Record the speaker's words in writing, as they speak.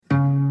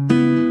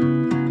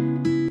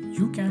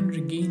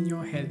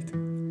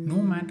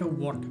matter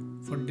what,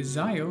 for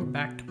desire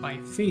backed by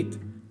faith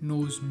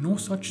knows no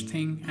such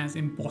thing as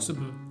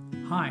impossible.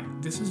 Hi,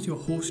 this is your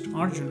host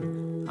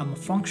Arjun. I'm a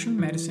functional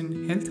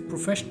medicine health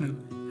professional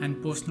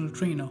and personal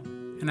trainer,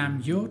 and I'm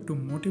here to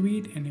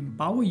motivate and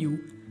empower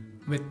you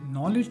with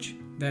knowledge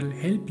that will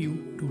help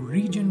you to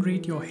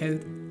regenerate your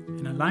health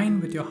and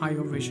align with your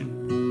higher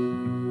vision.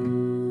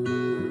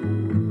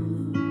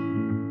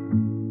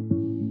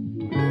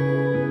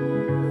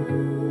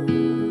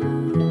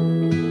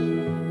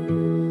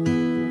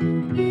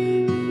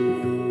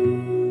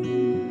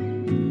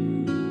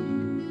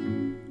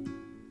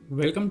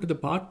 Welcome to the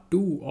part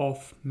 2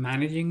 of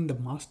managing the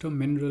master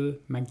mineral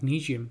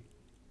magnesium.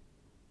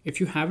 If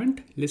you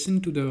haven't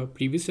listened to the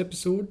previous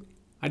episode,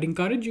 I'd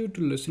encourage you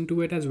to listen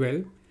to it as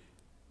well.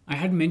 I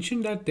had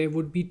mentioned that there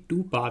would be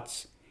 2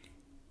 parts,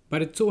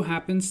 but it so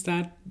happens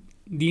that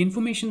the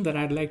information that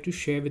I'd like to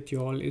share with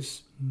you all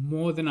is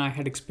more than I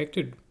had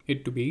expected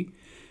it to be.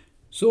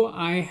 So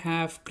I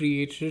have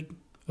created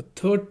a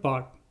 3rd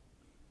part,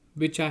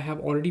 which I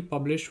have already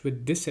published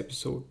with this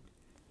episode.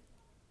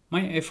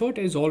 My effort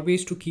is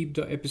always to keep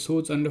the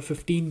episodes under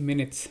 15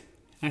 minutes,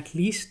 at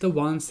least the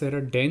ones that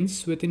are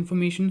dense with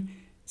information,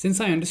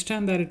 since I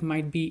understand that it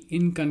might be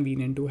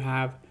inconvenient to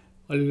have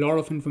a lot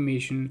of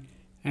information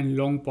and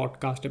long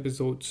podcast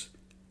episodes.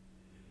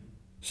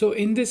 So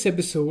in this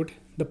episode,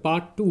 the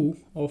part 2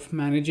 of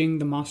managing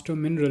the master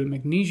mineral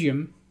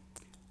magnesium,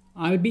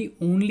 I'll be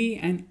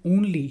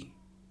only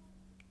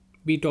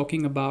be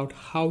talking about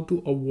how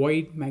to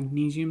avoid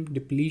magnesium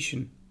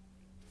depletion.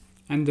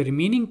 And the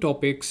remaining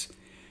topics,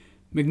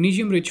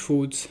 magnesium-rich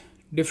foods,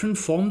 different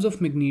forms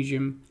of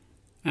magnesium,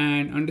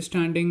 and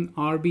understanding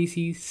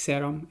RBC,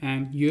 serum,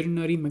 and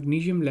urinary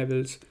magnesium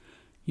levels,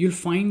 you'll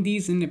find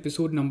these in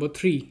episode number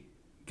 3,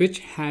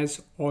 which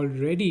has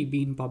already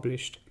been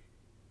published.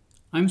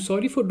 I'm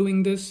sorry for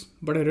doing this,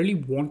 but I really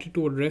wanted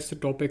to address the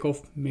topic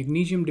of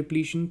magnesium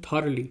depletion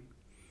thoroughly.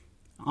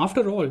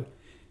 After all,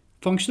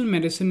 functional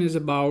medicine is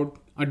about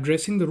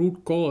addressing the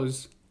root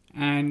cause,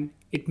 and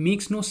it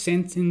makes no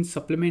sense in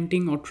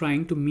supplementing or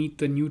trying to meet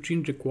the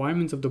nutrient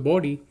requirements of the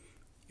body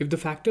if the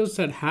factors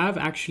that have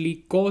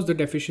actually caused the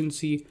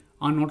deficiency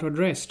are not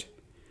addressed.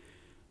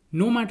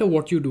 No matter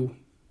what you do,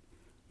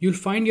 you'll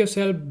find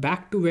yourself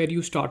back to where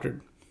you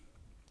started.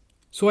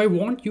 So I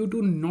want you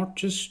to not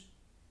just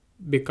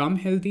become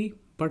healthy,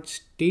 but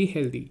stay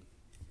healthy.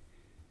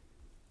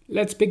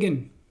 Let's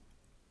begin.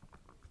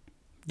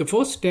 The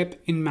first step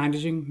in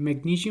managing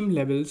magnesium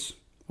levels,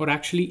 or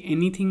actually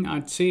anything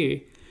I'd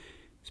say,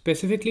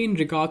 specifically in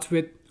regards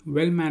with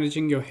well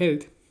managing your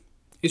health,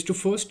 is to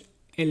first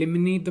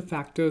eliminate the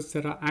factors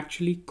that are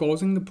actually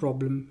causing the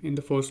problem in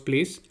the first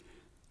place,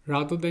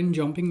 rather than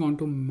jumping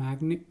onto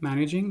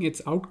managing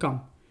its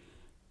outcome.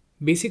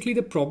 Basically,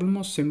 the problem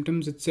or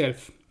symptoms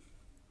itself.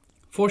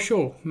 For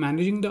sure,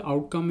 managing the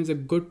outcome is a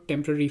good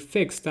temporary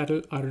fix that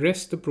will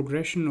arrest the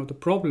progression of the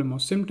problem or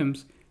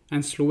symptoms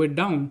and slow it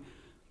down,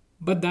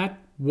 but that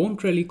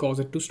won't really cause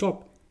it to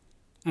stop.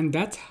 And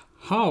that's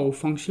how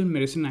functional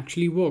medicine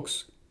actually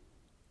works.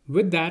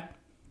 With that,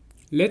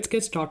 let's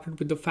get started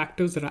with the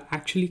factors that are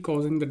actually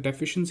causing the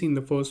deficiency in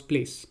the first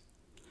place.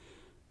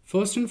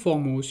 First and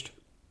foremost,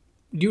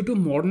 due to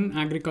modern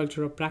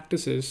agricultural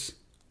practices,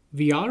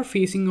 we are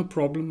facing a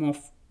problem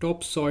of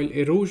topsoil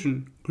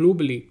erosion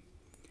globally.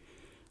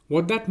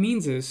 What that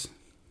means is,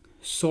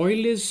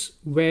 soil is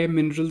where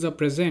minerals are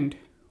present,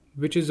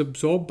 which is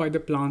absorbed by the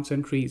plants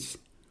and trees.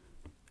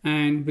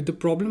 And with the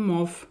problem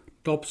of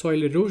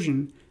topsoil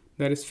erosion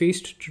that is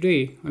faced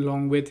today,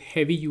 along with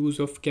heavy use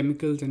of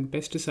chemicals and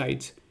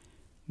pesticides,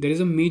 there is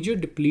a major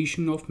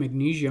depletion of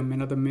magnesium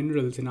and other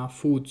minerals in our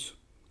foods.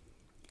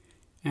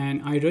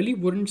 And I really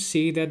wouldn't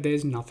say that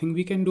there's nothing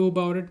we can do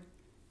about it.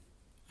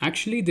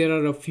 Actually, there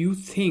are a few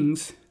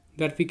things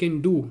that we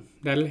can do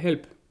that'll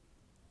help.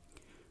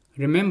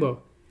 Remember,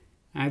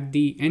 at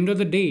the end of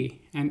the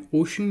day, an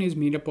ocean is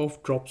made up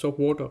of drops of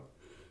water.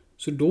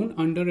 So don't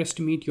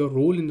underestimate your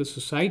role in the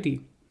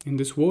society, in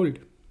this world.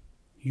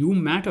 You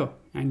matter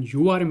and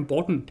you are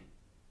important.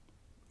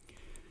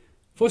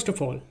 First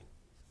of all,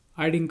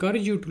 I'd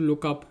encourage you to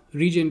look up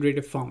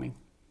regenerative farming.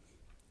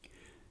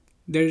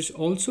 There's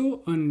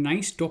also a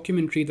nice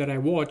documentary that I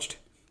watched,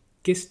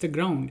 Kiss the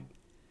Ground.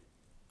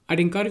 I'd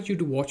encourage you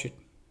to watch it,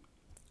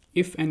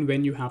 if and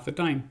when you have the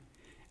time,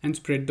 and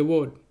spread the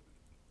word.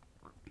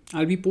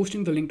 I'll be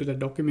posting the link to that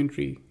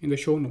documentary in the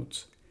show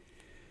notes.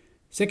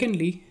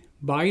 Secondly,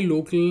 buy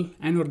local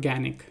and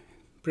organic,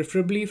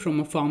 preferably from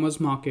a farmer's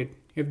market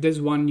if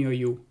there's one near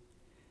you.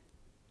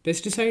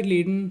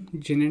 Pesticide-laden,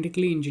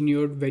 genetically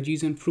engineered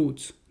veggies and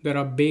fruits that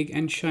are big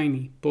and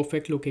shiny,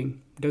 perfect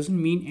looking,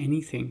 doesn't mean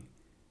anything.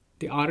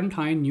 They aren't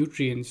high in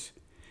nutrients.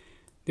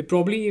 They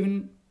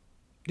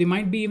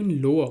might be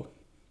even lower.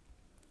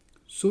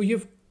 So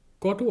you've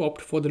got to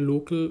opt for the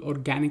local,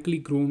 organically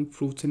grown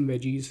fruits and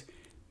veggies,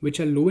 which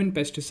are low in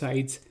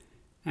pesticides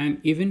and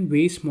even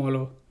way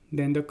smaller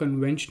than the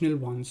conventional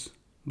ones,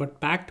 but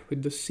packed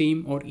with the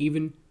same or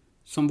even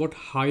somewhat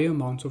higher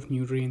amounts of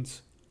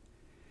nutrients.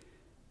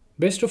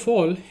 Best of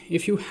all,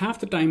 if you have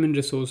the time and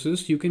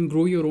resources, you can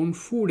grow your own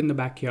food in the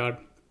backyard.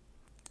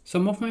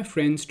 Some of my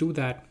friends do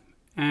that,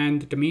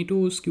 and the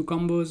tomatoes,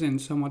 cucumbers, and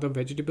some other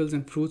vegetables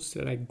and fruits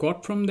that I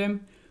got from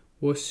them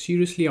were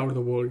seriously out of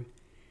the world.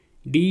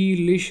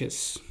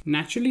 Delicious,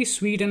 naturally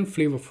sweet and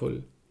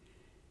flavorful.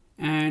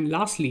 And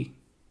lastly,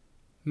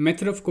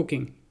 method of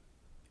cooking.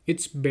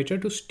 It's better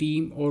to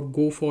steam or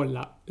go for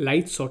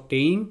light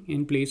sauteing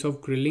in place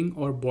of grilling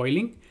or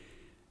boiling,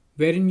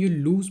 wherein you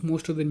lose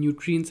most of the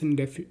nutrients and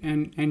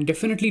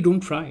definitely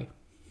don't fry.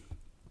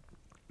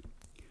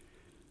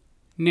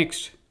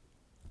 Next,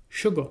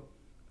 sugar.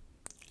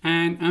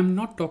 And I'm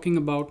not talking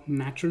about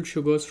natural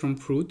sugars from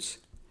fruits.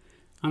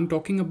 I'm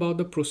talking about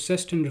the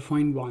processed and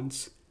refined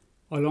ones,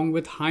 along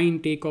with high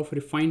intake of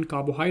refined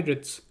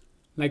carbohydrates,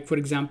 like for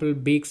example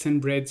bakes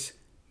and breads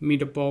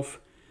made up of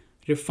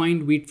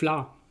refined wheat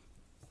flour.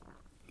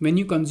 When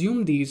you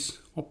consume these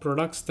or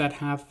products that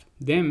have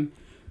them,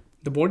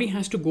 the body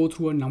has to go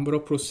through a number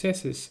of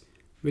processes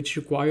which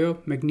require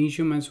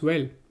magnesium as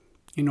well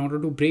in order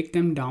to break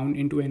them down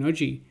into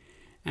energy.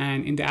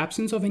 And in the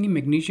absence of any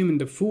magnesium in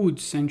the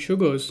foods and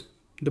sugars,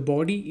 the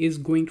body is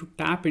going to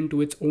tap into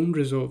its own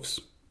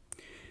reserves.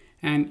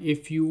 And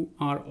if you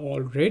are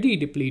already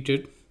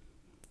depleted,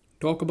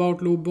 talk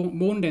about low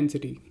bone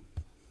density.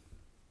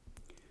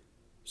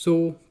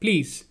 So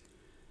please,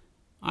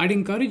 I'd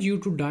encourage you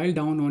to dial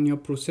down on your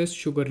processed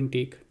sugar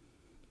intake.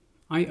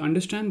 I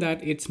understand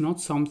that it's not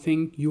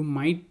something you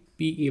might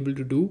be able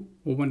to do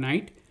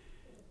overnight,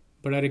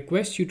 but I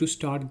request you to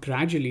start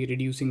gradually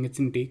reducing its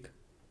intake.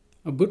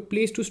 A good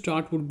place to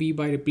start would be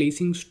by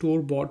replacing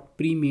store-bought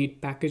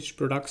pre-made packaged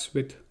products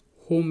with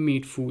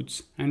homemade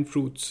foods and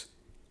fruits.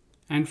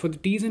 And for the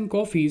teas and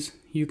coffees,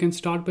 you can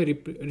start by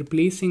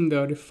replacing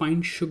the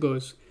refined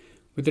sugars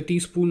with a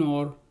teaspoon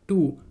or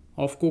two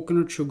of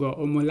coconut sugar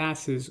or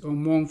molasses or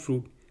monk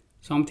fruit,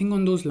 something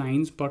on those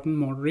lines but in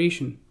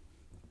moderation.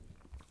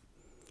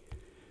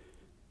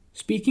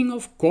 Speaking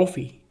of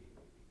coffee,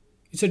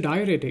 it's a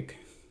diuretic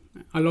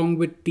along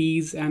with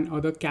teas and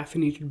other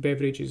caffeinated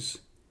beverages.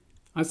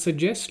 I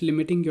suggest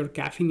limiting your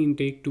caffeine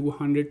intake to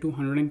 100 to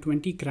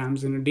 120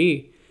 grams in a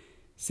day,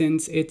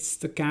 since it's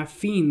the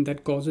caffeine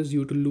that causes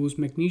you to lose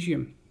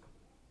magnesium.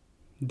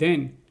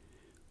 Then,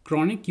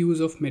 chronic use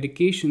of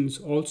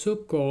medications also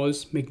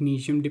cause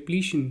magnesium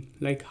depletion,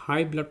 like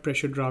high blood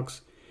pressure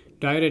drugs,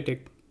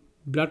 diuretic,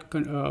 birth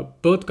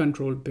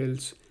control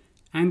pills,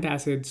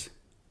 antacids,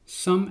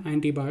 some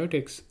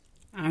antibiotics,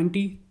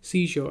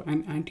 anti-seizure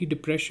and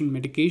antidepressant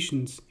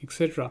medications,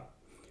 etc.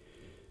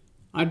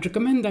 I'd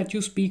recommend that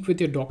you speak with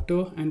your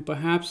doctor and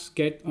perhaps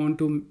get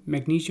onto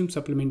magnesium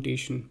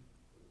supplementation.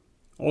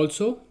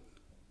 Also,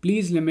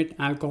 please limit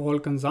alcohol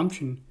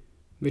consumption,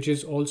 which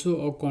is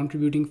also a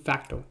contributing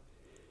factor.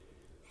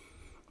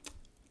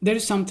 There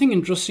is something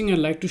interesting I'd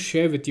like to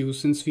share with you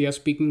since we are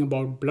speaking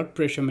about blood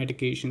pressure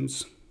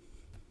medications.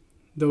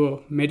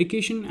 The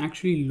medication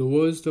actually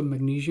lowers the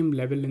magnesium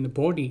level in the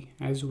body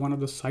as one of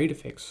the side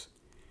effects.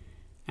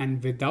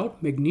 And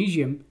without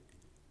magnesium,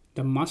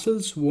 the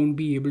muscles won't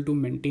be able to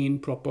maintain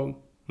proper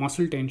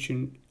muscle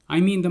tension. I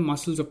mean the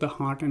muscles of the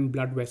heart and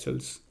blood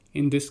vessels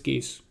in this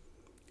case.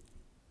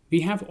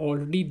 We have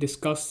already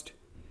discussed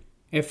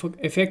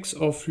effects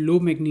of low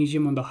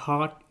magnesium on the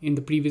heart in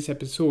the previous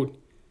episode.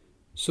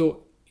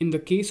 So in the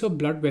case of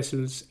blood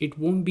vessels, it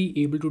won't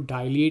be able to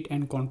dilate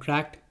and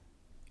contract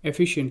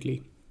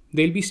efficiently.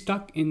 They'll be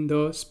stuck in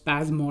the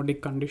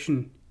spasmodic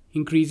condition,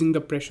 increasing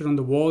the pressure on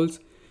the walls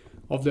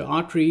of the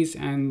arteries,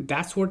 and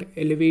that's what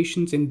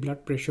elevations in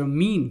blood pressure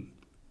mean.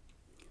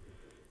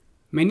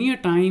 Many a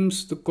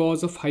times the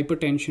cause of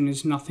hypertension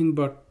is nothing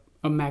but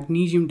a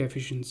magnesium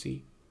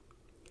deficiency.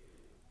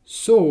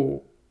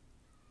 So,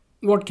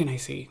 what can I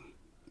say?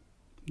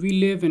 We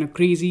live in a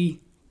crazy,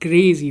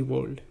 crazy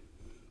world.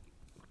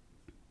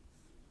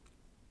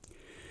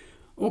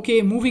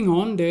 Okay, moving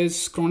on,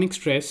 there's chronic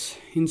stress,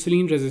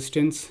 insulin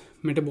resistance,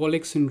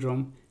 metabolic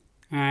syndrome,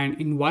 and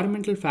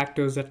environmental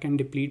factors that can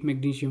deplete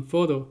magnesium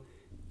further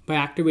by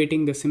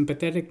activating the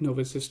sympathetic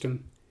nervous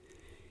system.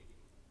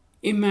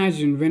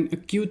 Imagine when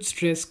acute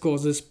stress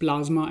causes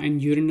plasma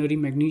and urinary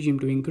magnesium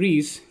to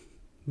increase,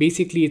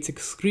 basically its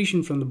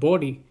excretion from the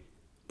body,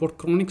 what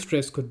chronic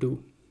stress could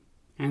do.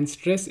 And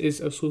stress is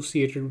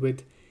associated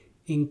with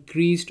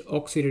increased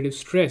oxidative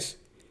stress,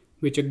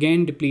 which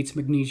again depletes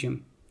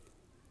magnesium.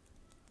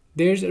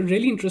 There's a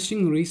really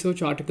interesting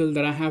research article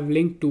that I have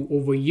linked to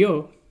over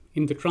here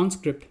in the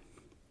transcript.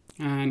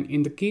 And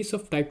in the case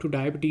of type 2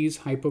 diabetes,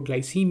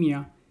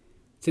 hypoglycemia,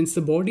 since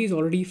the body is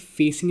already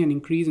facing an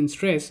increase in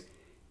stress,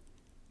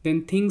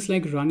 then things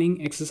like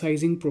running,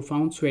 exercising,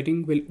 profound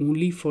sweating will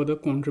only further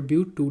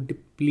contribute to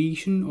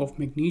depletion of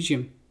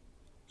magnesium.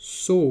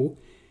 So,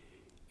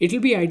 it'll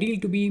be ideal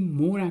to be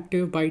more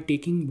active by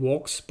taking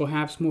walks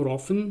perhaps more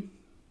often,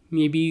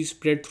 maybe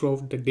spread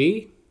throughout the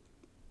day.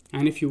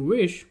 And if you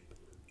wish,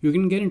 you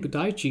can get into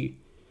Tai Chi.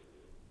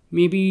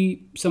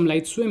 Maybe some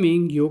light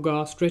swimming,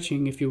 yoga,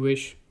 stretching if you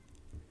wish.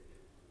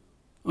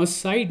 A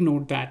side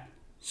note that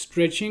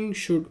Stretching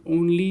should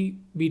only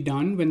be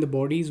done when the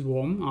body is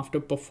warm after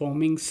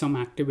performing some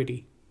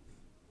activity.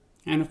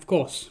 And of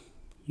course,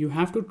 you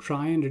have to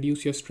try and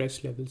reduce your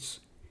stress levels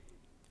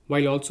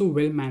while also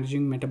well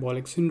managing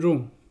metabolic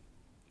syndrome.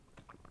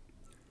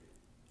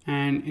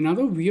 And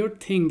another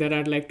weird thing that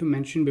I'd like to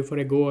mention before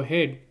I go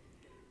ahead,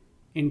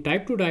 in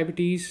type 2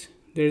 diabetes,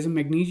 there is a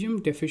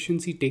magnesium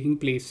deficiency taking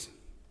place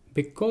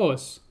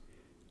because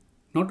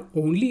not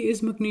only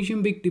is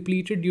magnesium being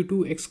depleted due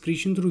to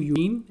excretion through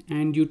urine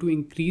and due to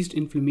increased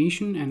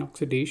inflammation and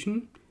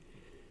oxidation,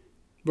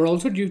 but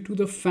also due to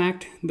the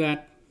fact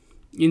that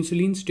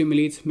insulin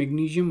stimulates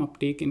magnesium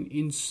uptake in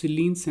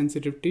insulin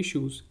sensitive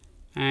tissues,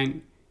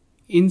 and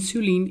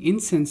insulin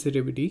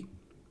insensitivity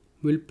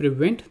will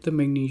prevent the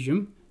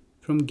magnesium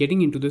from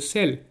getting into the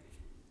cell.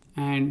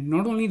 And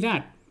not only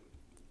that,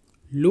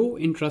 low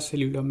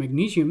intracellular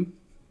magnesium,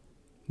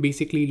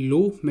 basically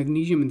low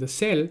magnesium in the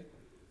cell,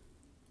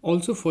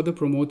 also further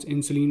promotes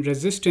insulin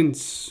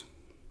resistance.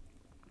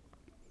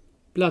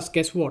 Plus,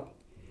 guess what?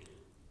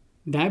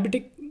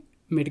 Diabetes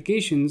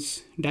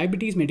medications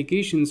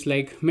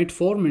like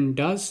metformin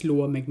does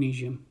lower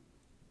magnesium.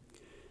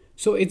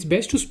 So it's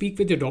best to speak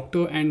with your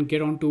doctor and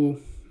get onto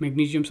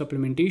magnesium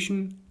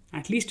supplementation,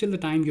 at least till the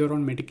time you're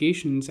on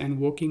medications and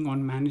working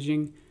on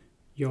managing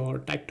your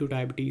type 2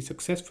 diabetes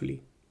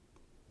successfully.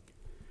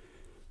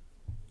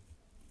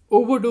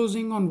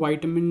 Overdosing on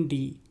vitamin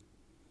D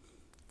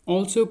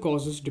also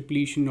causes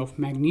depletion of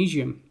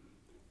magnesium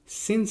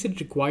since it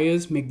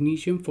requires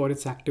magnesium for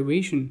its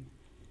activation.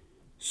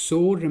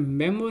 So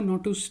remember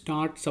not to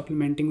start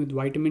supplementing with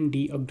vitamin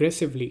D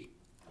aggressively.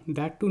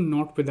 That too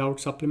not without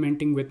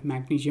supplementing with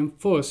magnesium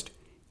first,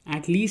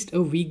 at least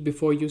a week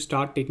before you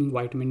start taking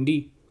vitamin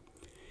D.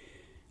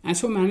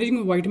 As for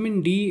managing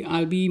vitamin D,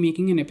 I'll be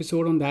making an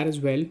episode on that as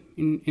well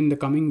in the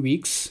coming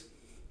weeks.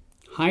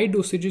 High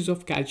dosages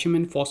of calcium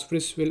and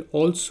phosphorus will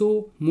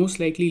also most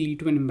likely lead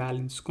to an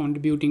imbalance,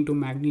 contributing to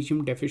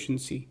magnesium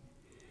deficiency.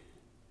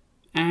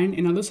 And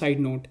another side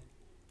note,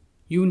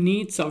 you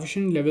need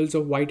sufficient levels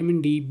of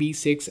vitamin D,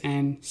 B6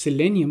 and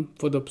selenium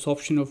for the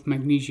absorption of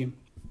magnesium.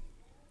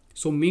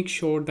 So make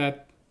sure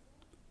that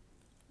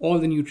all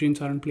the nutrients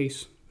are in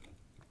place.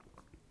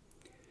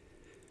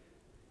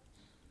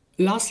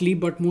 Lastly,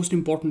 but most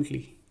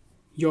importantly,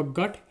 your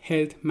gut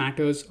health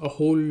matters a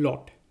whole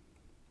lot.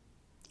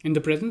 In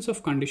the presence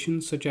of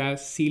conditions such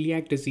as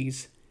celiac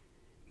disease,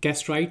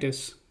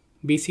 gastritis,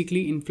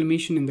 basically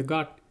inflammation in the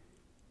gut,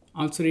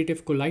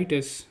 ulcerative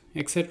colitis,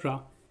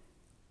 etc.,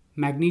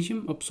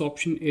 magnesium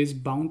absorption is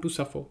bound to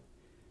suffer.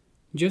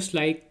 Just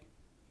like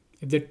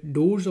if the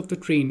doors of the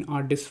train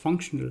are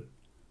dysfunctional,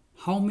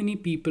 how many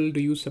people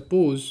do you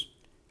suppose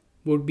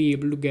would be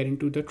able to get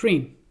into the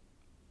train?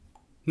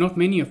 Not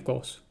many, of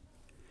course.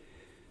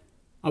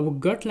 Our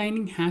gut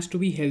lining has to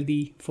be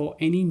healthy for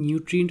any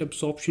nutrient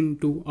absorption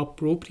to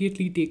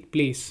appropriately take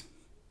place,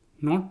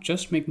 not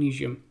just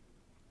magnesium.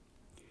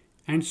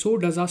 And so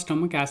does our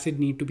stomach acid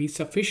need to be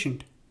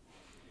sufficient,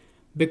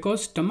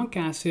 because stomach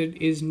acid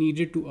is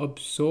needed to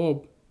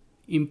absorb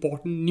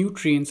important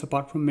nutrients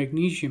apart from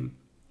magnesium,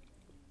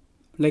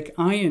 like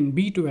iron,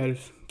 B12,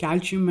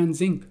 calcium and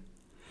zinc.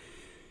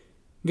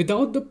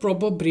 Without the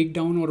proper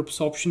breakdown or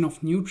absorption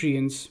of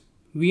nutrients,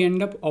 we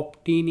end up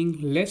obtaining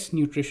less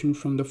nutrition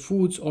from the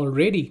foods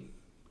already.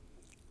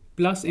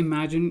 Plus,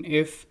 imagine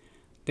if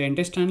the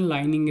intestinal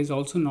lining is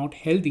also not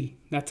healthy.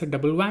 That's a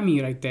double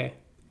whammy right there.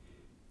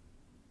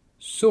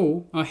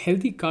 So, a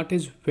healthy gut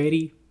is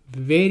very,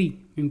 very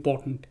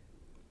important.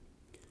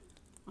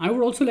 I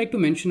would also like to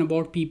mention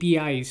about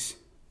PPIs,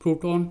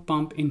 proton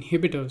pump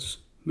inhibitors,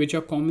 which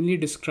are commonly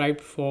prescribed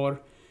for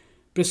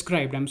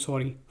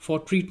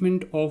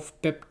treatment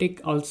of peptic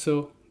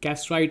ulcer,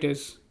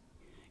 gastritis,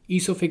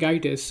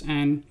 esophagitis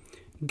and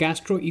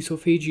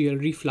gastroesophageal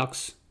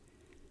reflux.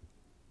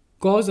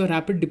 Cause a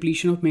rapid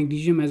depletion of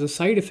magnesium as a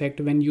side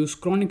effect when used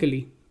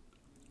chronically,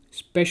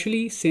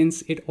 especially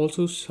since it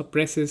also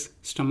suppresses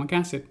stomach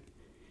acid.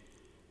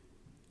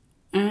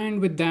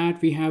 And with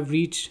that, we have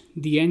reached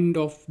the end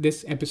of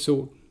this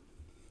episode.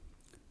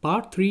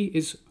 Part 3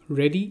 is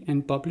ready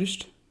and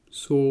published,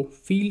 so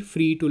feel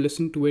free to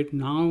listen to it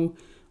now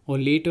or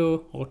later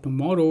or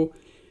tomorrow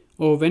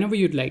or whenever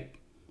you'd like.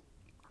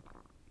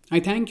 I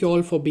thank you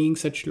all for being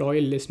such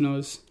loyal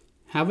listeners.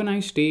 Have a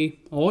nice day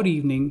or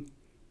evening.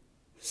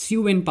 See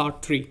you in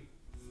part 3.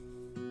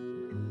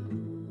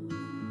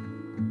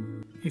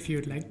 If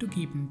you'd like to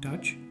keep in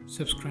touch,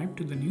 subscribe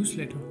to the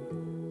newsletter.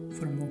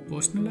 For more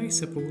personalized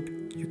support,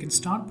 you can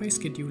start by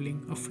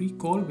scheduling a free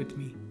call with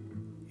me.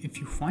 If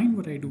you find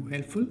what I do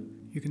helpful,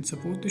 you can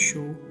support the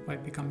show by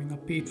becoming a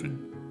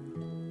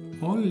patron.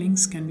 All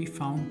links can be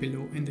found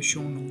below in the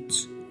show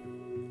notes.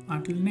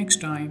 Until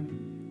next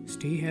time,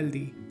 stay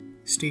healthy,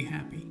 stay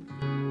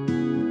happy.